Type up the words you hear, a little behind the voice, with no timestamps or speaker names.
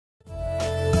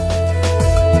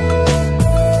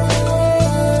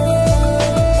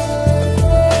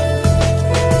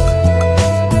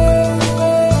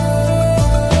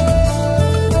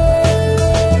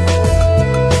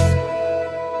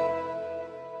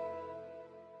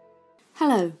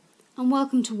Hello, and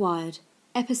welcome to Wired,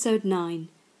 Episode 9.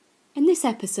 In this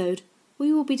episode,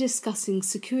 we will be discussing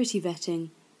security vetting,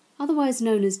 otherwise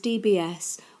known as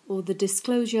DBS, or the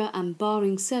Disclosure and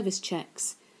Barring Service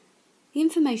Checks. The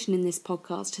information in this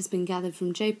podcast has been gathered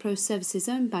from JPro Services'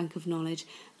 own bank of knowledge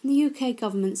and the UK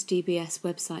Government's DBS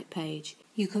website page.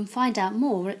 You can find out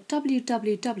more at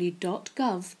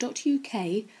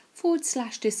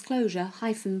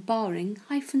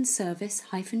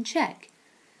www.gov.uk/disclosure-barring-service-check.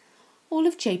 All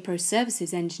of JPro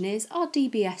Services engineers are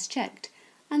DBS checked,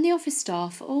 and the office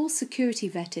staff are all security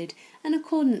vetted in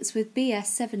accordance with BS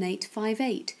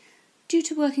 7858, due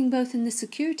to working both in the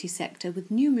security sector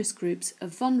with numerous groups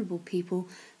of vulnerable people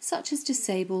such as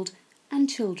disabled and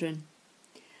children.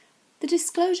 The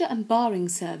Disclosure and Barring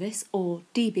Service, or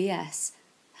DBS,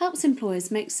 helps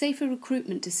employers make safer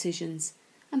recruitment decisions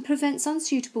and prevents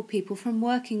unsuitable people from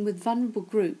working with vulnerable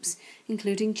groups,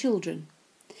 including children.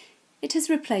 It has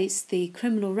replaced the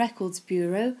Criminal Records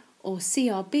Bureau, or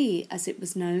CRB as it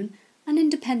was known, an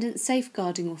Independent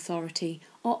Safeguarding Authority,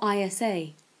 or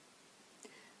ISA.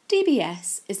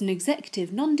 DBS is an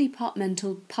executive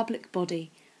non-departmental public body,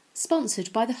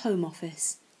 sponsored by the Home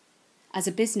Office. As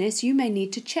a business, you may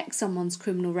need to check someone's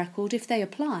criminal record if they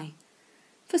apply,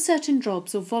 for certain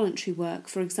jobs or voluntary work,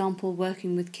 for example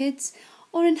working with kids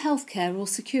or in healthcare or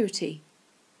security,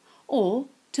 or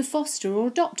to foster or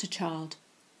adopt a child.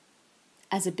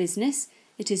 As a business,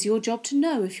 it is your job to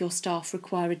know if your staff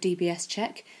require a DBS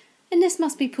check, and this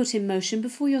must be put in motion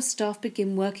before your staff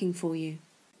begin working for you.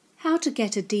 How to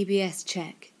get a DBS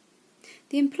check?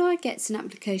 The employer gets an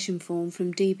application form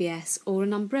from DBS or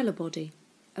an umbrella body,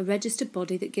 a registered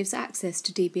body that gives access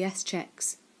to DBS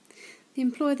checks. The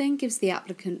employer then gives the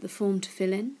applicant the form to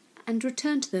fill in and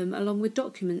return to them along with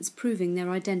documents proving their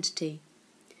identity.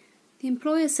 The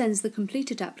employer sends the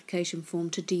completed application form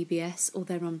to DBS or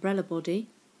their umbrella body.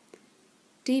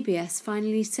 DBS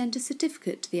finally sends a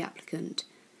certificate to the applicant.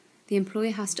 The employer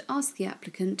has to ask the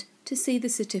applicant to see the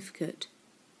certificate.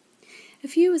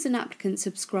 If you as an applicant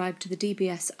subscribe to the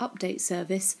DBS update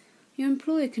service, your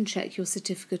employer can check your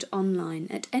certificate online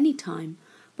at any time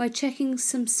by checking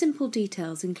some simple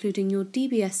details including your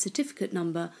DBS certificate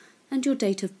number and your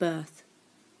date of birth.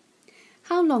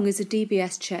 How long is a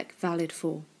DBS check valid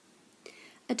for?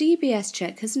 A DBS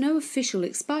check has no official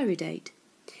expiry date.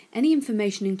 Any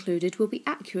information included will be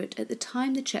accurate at the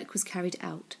time the check was carried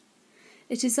out.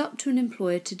 It is up to an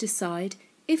employer to decide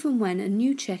if and when a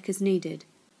new check is needed.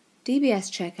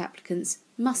 DBS check applicants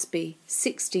must be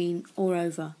 16 or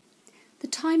over. The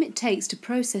time it takes to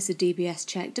process a DBS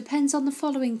check depends on the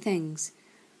following things: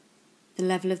 the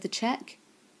level of the check,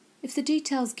 if the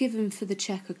details given for the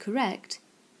check are correct,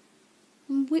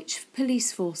 and which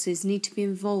police forces need to be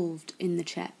involved in the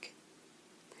check.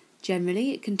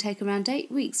 Generally, it can take around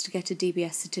 8 weeks to get a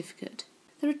DBS certificate.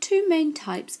 There are two main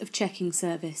types of checking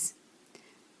service.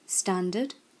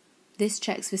 Standard. This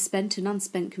checks for spent and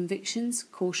unspent convictions,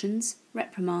 cautions,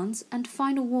 reprimands and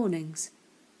final warnings.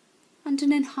 And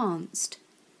an enhanced.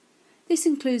 This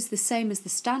includes the same as the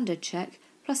standard check,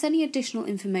 plus any additional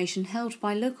information held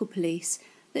by local police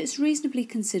that is reasonably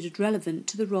considered relevant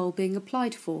to the role being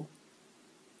applied for.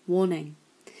 Warning: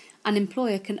 an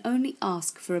employer can only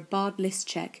ask for a barred list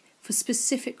check for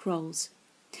specific roles.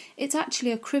 It's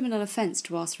actually a criminal offence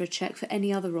to ask for a check for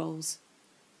any other roles.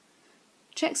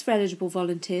 Checks for eligible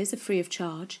volunteers are free of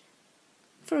charge,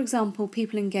 for example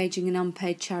people engaging in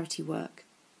unpaid charity work.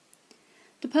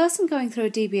 The person going through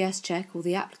a DBS check, or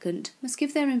the applicant, must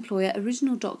give their employer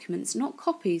original documents, not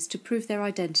copies, to prove their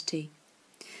identity.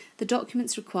 The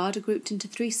documents required are grouped into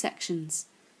 3 sections.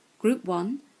 Group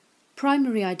 1.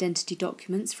 Primary identity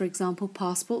documents, for example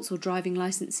passports or driving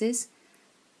licences.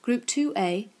 Group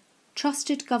 2A.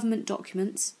 Trusted government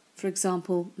documents, for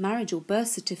example marriage or birth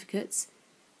certificates.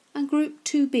 And Group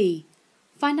 2B.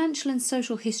 Financial and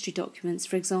social history documents,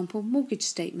 for example mortgage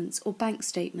statements or bank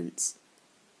statements.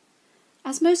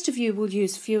 As most of you will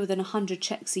use fewer than 100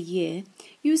 checks a year,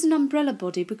 use an umbrella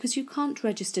body because you can't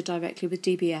register directly with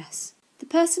DBS. The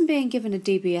person being given a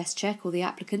DBS check, or the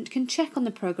applicant, can check on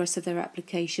the progress of their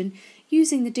application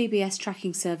using the DBS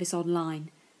tracking service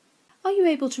online. Are you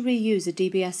able to reuse a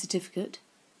DBS certificate?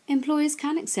 Employers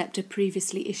can accept a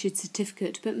previously issued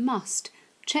certificate but must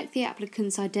check the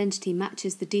applicant's identity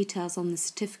matches the details on the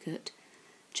certificate,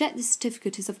 check the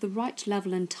certificate is of the right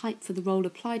level and type for the role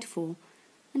applied for,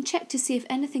 and check to see if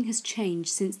anything has changed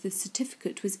since the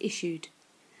certificate was issued.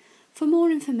 For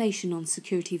more information on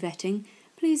security vetting,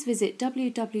 please visit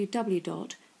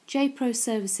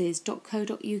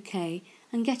www.jproservices.co.uk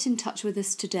and get in touch with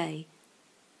us today.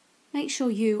 Make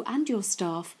sure you and your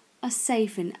staff are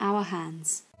safe in our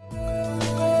hands.